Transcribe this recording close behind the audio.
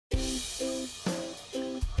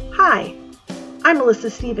Hi, I'm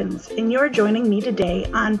Melissa Stevens, and you're joining me today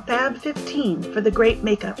on Fab15 for the Great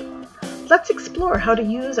Makeup. Let's explore how to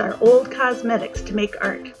use our old cosmetics to make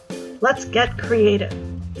art. Let's get creative.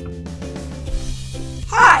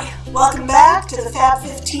 Hi, welcome back to the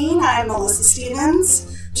Fab15. I'm Melissa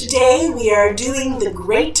Stevens. Today we are doing the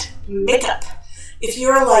Great Makeup. If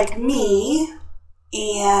you're like me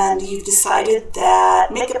and you've decided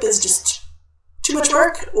that makeup is just too much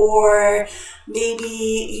work, or maybe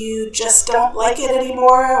you just don't like it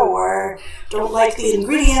anymore or don't like the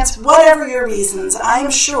ingredients, whatever your reasons, I'm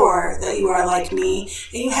sure that you are like me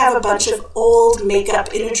and you have a bunch of old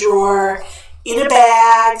makeup in a drawer, in a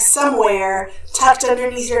bag, somewhere, tucked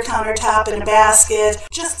underneath your countertop in a basket,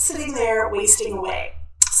 just sitting there wasting away.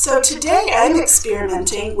 So today I'm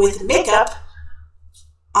experimenting with makeup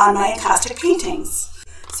on my encaustic paintings.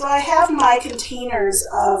 So I have my containers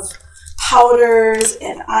of powders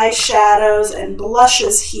and eyeshadows and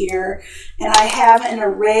blushes here, and I have an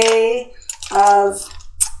array of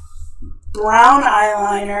brown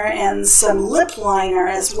eyeliner and some lip liner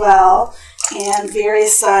as well, and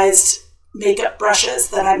various sized makeup brushes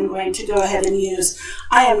that I'm going to go ahead and use.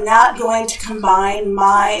 I am not going to combine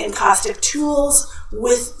my encaustic tools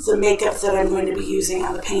with the makeup that I'm going to be using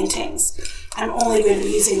on the paintings. I'm only going to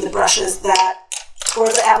be using the brushes or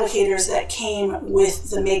the applicators that came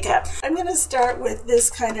with the makeup. I'm going to start with this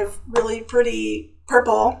kind of really pretty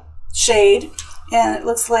purple shade, and it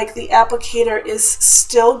looks like the applicator is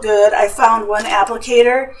still good. I found one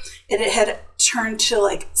applicator and it had turned to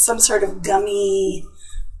like some sort of gummy,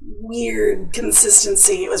 weird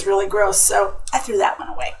consistency. It was really gross, so I threw that one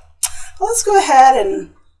away. But let's go ahead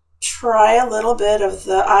and try a little bit of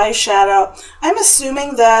the eyeshadow. I'm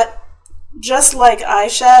assuming that just like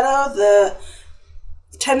eyeshadow, the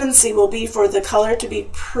tendency will be for the color to be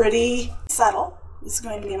pretty subtle. This is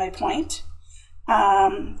going to be my point.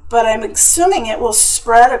 But I'm assuming it will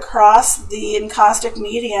spread across the encaustic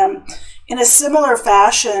medium in a similar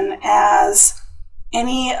fashion as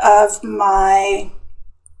any of my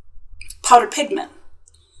powder pigment.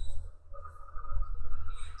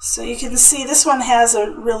 So you can see this one has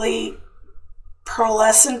a really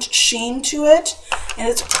pearlescent sheen to it, and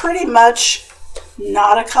it's pretty much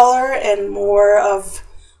not a color and more of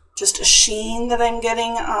just a sheen that I'm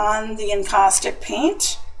getting on the encaustic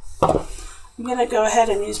paint. I'm going to go ahead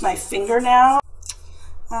and use my finger now.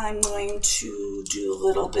 I'm going to do a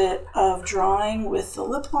little bit of drawing with the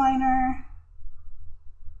lip liner.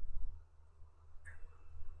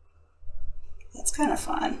 That's kind of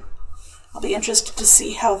fun. I'll be interested to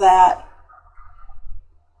see how that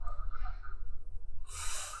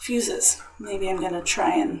fuses. Maybe I'm going to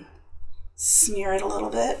try and smear it a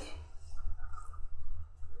little bit.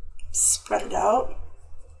 Spread it out.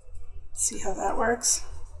 See how that works.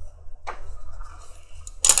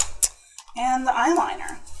 And the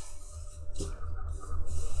eyeliner.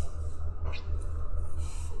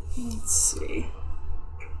 Let's see.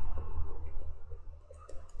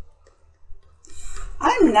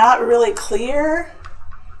 I'm not really clear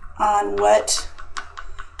on what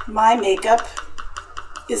my makeup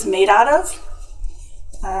is made out of.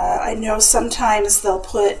 I know sometimes they'll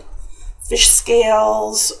put fish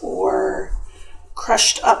scales or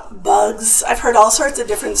crushed up bugs. I've heard all sorts of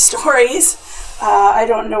different stories. I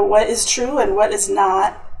don't know what is true and what is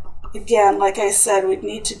not. Again, like I said, we'd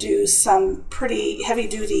need to do some pretty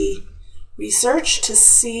heavy-duty research to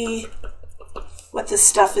see what this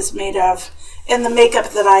stuff is made of. And the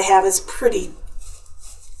makeup that I have is pretty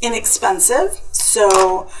inexpensive,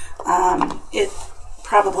 so it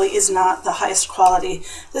probably is not the highest quality.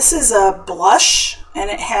 This is a blush, and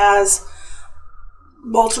it has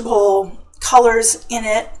multiple colors in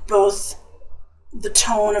it, both the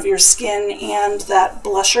tone of your skin and that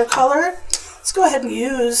blusher color. Let's go ahead and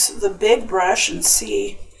use the big brush and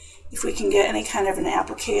see if we can get any kind of an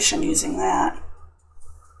application using that.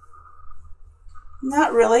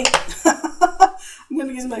 Not really. I'm going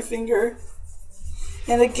to use my finger.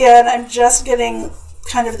 And again, I'm just getting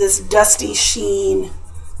kind of this dusty sheen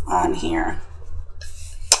on here.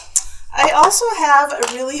 I also have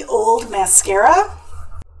a really old mascara.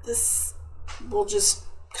 This will just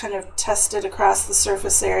kind of test it across the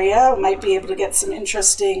surface area. We might be able to get some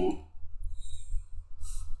interesting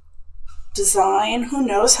design. Who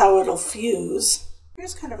knows how it'll fuse.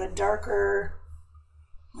 Here's kind of a darker,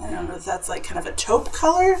 I don't know if that's like kind of a taupe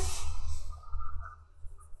color.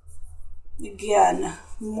 Again,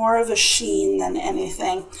 more of a sheen than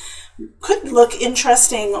anything. Could look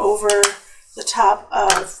interesting over the top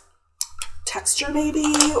of texture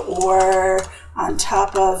maybe, or on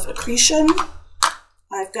top of accretion.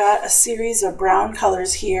 I've got a series of brown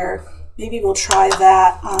colors here maybe we'll try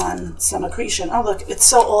that on some accretion. Oh look, it's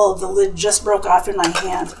so old, the lid just broke off in my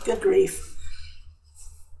hand. Good grief.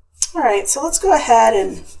 All right, so let's go ahead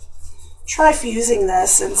and try fusing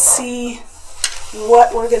this and see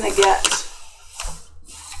what we're gonna get.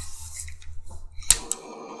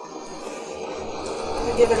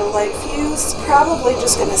 Give it a light fuse. Probably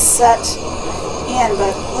just going to set in,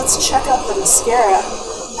 but let's check out the mascara.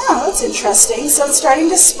 Oh, that's interesting. So it's starting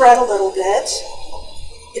to spread a little bit.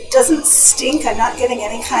 It doesn't stink. I'm not getting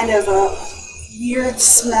any kind of a weird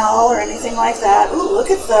smell or anything like that. Ooh,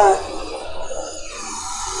 look at that.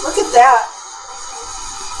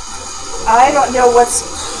 I don't know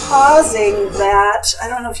what's causing that. I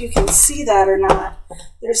don't know if you can see that or not.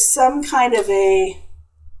 There's some kind of a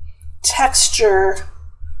texture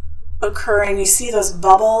occurring. You see those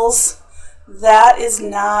bubbles? That was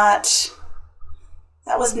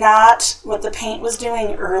not what the paint was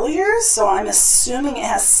doing earlier, so I'm assuming it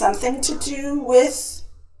has something to do with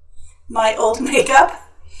my old makeup.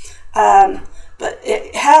 But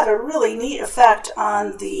it had a really neat effect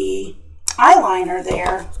on the eyeliner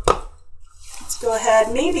there. Let's go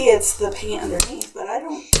ahead. Maybe it's the paint underneath, but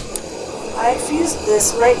I fused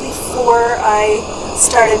this right before I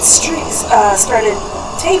started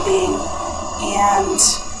taping, and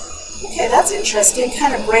okay, that's interesting.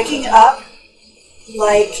 Kind of breaking up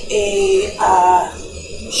like a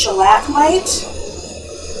shellac might.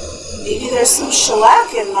 Maybe there's some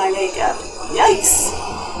shellac in my makeup. Yikes.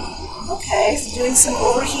 Okay, so doing some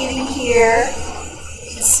overheating here.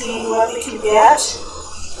 See what we can get.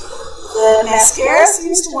 The mascara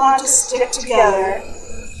seems to want to stick together.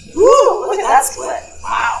 Woo! Look at that split.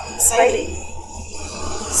 Wow, exciting.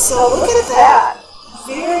 So look at that.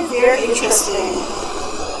 Very, very interesting.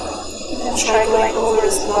 I'm going to try going over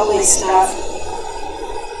this lovely stuff.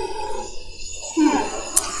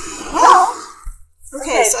 Well,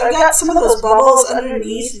 okay, so I've got some of those bubbles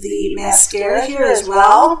underneath the mascara here as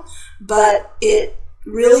well, but it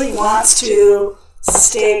really wants to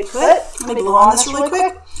stay put. Let me blow on this really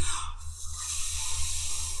quick.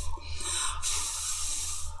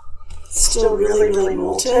 Still really, really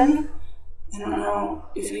molten. I don't know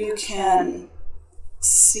if you can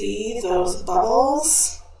see those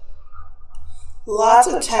bubbles. Lots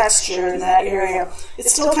of texture in that area.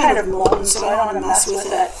 It's still kind of molten, so I don't want to mess with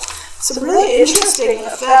it. Some really interesting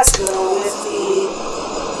effects, though, with the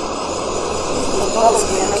bubbles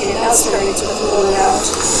again. Okay, now it's starting to flow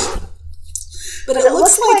out. But it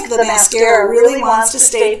looks like the mascara really wants to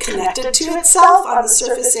stay connected to itself on the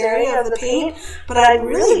surface area of the paint, but I'm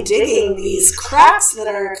really digging these cracks that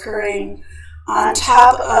are occurring on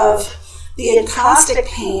top of the encaustic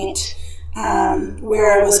paint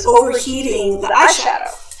where I was overheating the eyeshadow.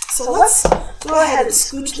 So let's go ahead and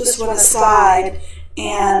scooch this one aside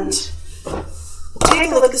and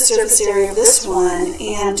take a look at the surface area of this one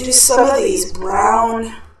and do some of these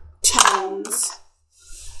brown tones.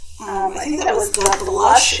 I think that was the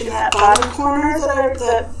blush in that bottom corner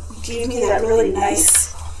that gave me that really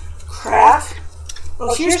nice crack.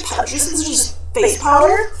 Oh, this is just face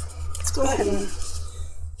powder. Let's go ahead and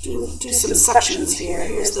do some sections here.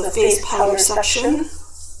 Here's the face powder section,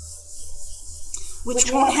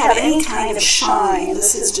 which won't have any kind of shine.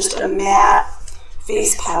 This is just a matte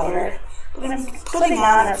face powder. But I'm putting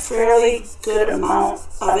on a fairly good amount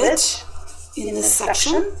of it in this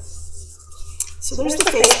section. So there's the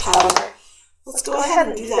face powder. Let's go ahead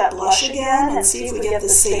and do that blush again and see if we get the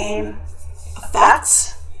same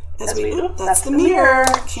effects as we, oop, that's the mirror.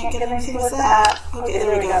 Can't get anything with that. Okay,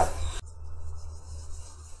 there we go.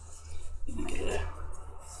 I'm going to get a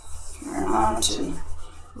Paramount and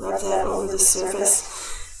rub that over the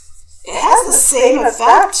surface. It has the same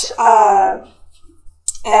effect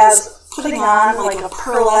as putting on like a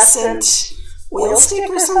pearlescent oil stick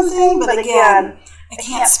or something, but again, I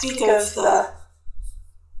can't speak of the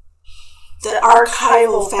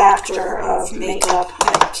archival factor of makeup.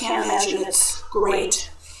 I can't imagine it's great.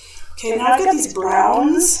 Okay, now I've got these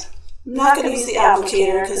browns. I'm not going to use the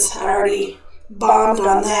applicator because I already bombed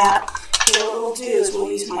on that. So what we'll do is we'll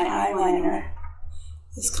use my eyeliner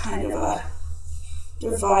as kind of a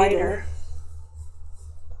divider.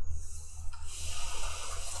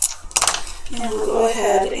 And we'll go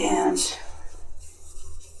ahead and...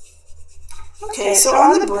 Okay, so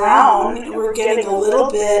on the brown, we're getting a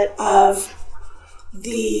little bit of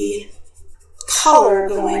the color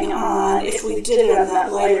going on if we did it on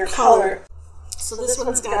that lighter color. So this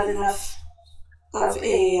one's got enough of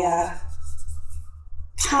a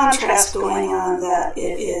contrast going on that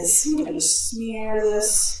it is. I'm going to smear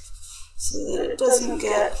this so that it doesn't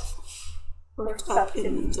get worked up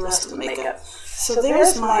in the rest of the makeup. So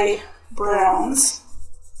there's my browns.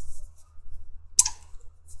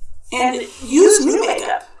 and use new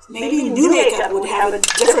makeup. Maybe new makeup would have a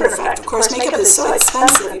different effect. Of course, makeup is so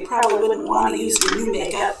expensive, you probably wouldn't want to use your new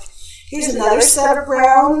makeup. Here's another set of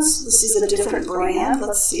browns. This is a different brand.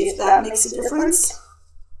 Let's see if that makes a difference.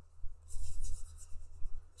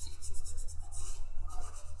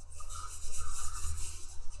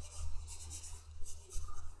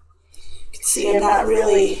 You can see I'm not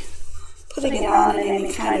really putting it on in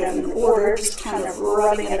any kind of an order, just kind of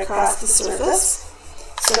rubbing it across the surface.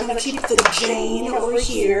 So I'm going to keep the Jane over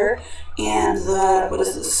here and the, what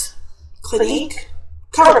is this, Clinique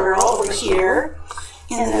CoverGirl over here.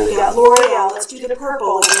 And then we got L'Oreal. Let's do the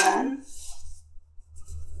purple again.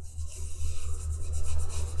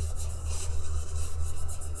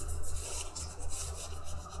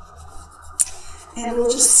 And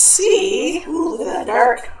we'll just see, ooh, look at that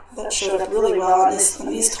dark. That showed up really well on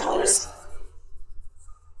these colors.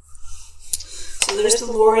 So there's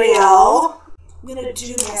the L'Oreal. I'm going to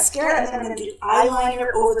do mascara and then I'm going to do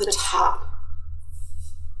eyeliner over the top.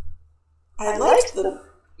 I like the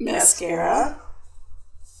mascara.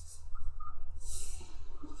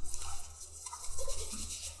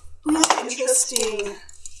 Really interesting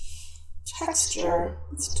texture.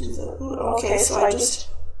 Let's do the, okay, so I just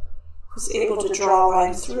was able to draw a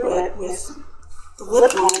line through it with the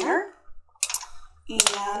lip liner.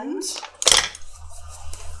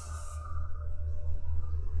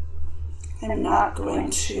 And I'm not going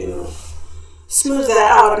to smooth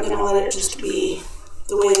that out. I'm going to let it just be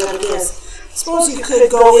the way that it is. Suppose you could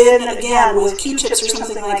go in again with Q-tips or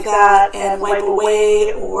something like that and wipe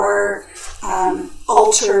away or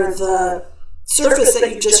alter the surface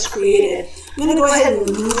that you just created. I'm going to go ahead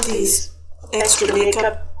and move these extra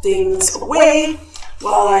makeup things away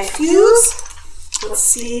while I fuse. Let's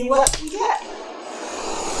see what we get.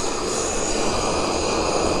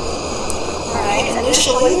 Alright,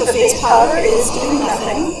 initially the face powder is doing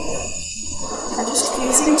nothing. I'm just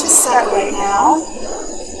fusing to set right now.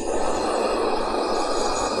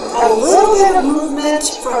 A little bit of movement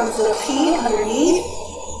from the paint underneath.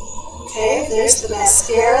 Okay, there's the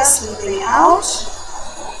mascara smoothing out.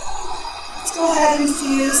 Let's go ahead and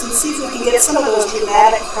fuse and see if we can get some of those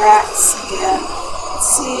dramatic cracks again.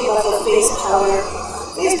 Let's see about the face powder.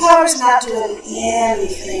 Face powder's not doing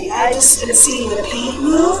anything. I just am seeing the paint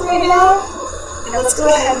move right now. And let's go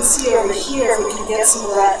ahead and see over here if we can get some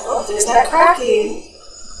of that. Oh, there's that cracking.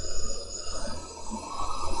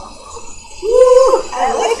 Woo,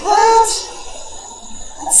 I like that.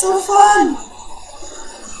 That's so fun.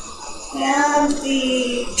 And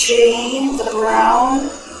the Jane, the brown.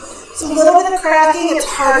 It's a little bit of cracking. It's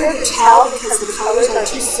harder to tell because the colors are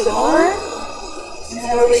too similar. And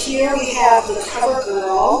then over here we have the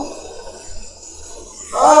CoverGirl.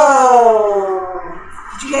 Oh,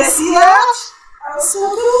 did you guys see that? That was so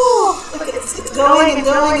cool. Look, it's going and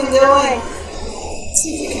going and going. Let's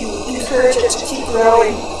see if we can encourage it to keep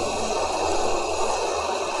growing.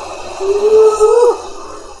 Ooh,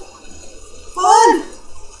 fun.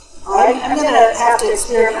 I'm going to have to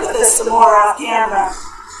experiment with this some more off camera.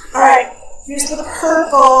 Alright, here's the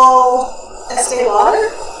purple Estee Lauder.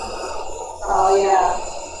 Oh yeah,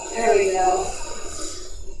 there we go.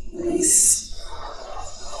 Nice.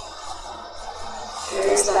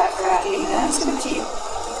 There's that cracking. And I'm just going to keep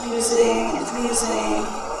fusing and fusing.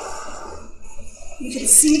 You can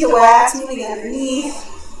see the wax moving underneath.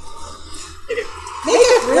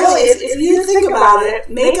 Makeup really, if you think about it,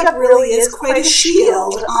 makeup really is quite a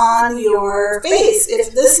shield on your face.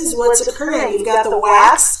 If this is what's occurring, you've got the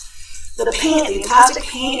wax, the paint, the encaustic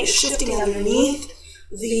paint is shifting underneath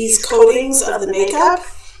these coatings of the makeup,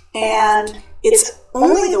 and it's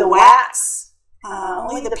only the wax,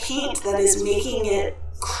 only the paint that is making it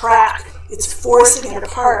crack. It's forcing it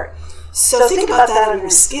apart. So think about that on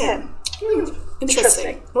your skin.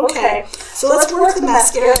 Interesting. Okay, so let's work the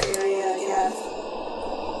mascara area again.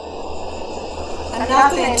 I'm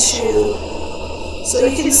not going to, so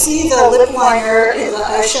you can see the lip liner and the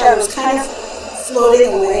eyeshadow is kind of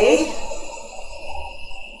floating away.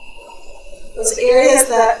 Those areas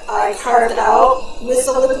that I carved out with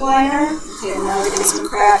the lip liner, okay, now we're getting some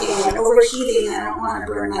cracking and overheating. I don't want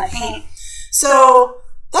to burn my paint. So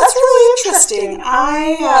that's really interesting.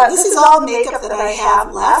 This is all makeup that I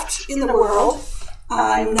have left in the world.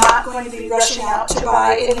 I'm not going to be rushing out to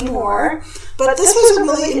buy any more, but this was a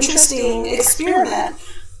really interesting experiment.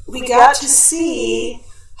 We got to see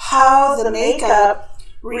how the makeup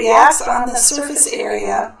reacts on the surface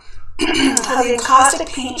area, how the encaustic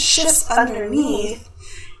paint shifts underneath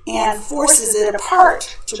and forces it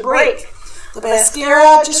apart to break. The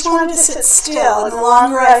mascara just wanted to sit still, and the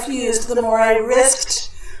longer I fused, the more I risked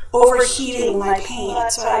overheating my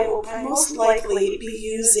paint. So I will most likely be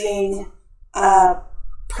using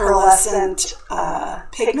pearlescent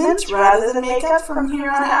pigment rather than makeup from here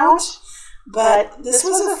on out. But this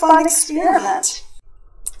was a fun experiment.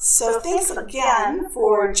 So thanks again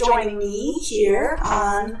for joining me here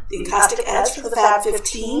on the Encaustic Edge for the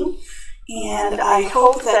Fab15. And I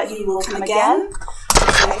hope that you will come again.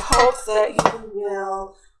 I hope that you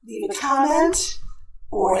will leave a comment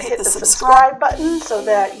or hit the subscribe button so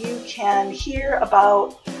that you can hear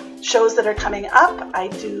about shows that are coming up. I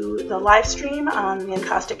do the live stream on the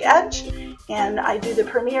Encaustic Edge, and I do the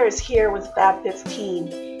premieres here with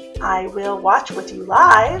Fab15. I will watch with you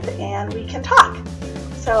live and we can talk.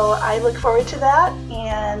 So I look forward to that,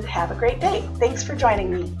 and have a great day. Thanks for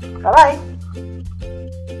joining me. Bye-bye.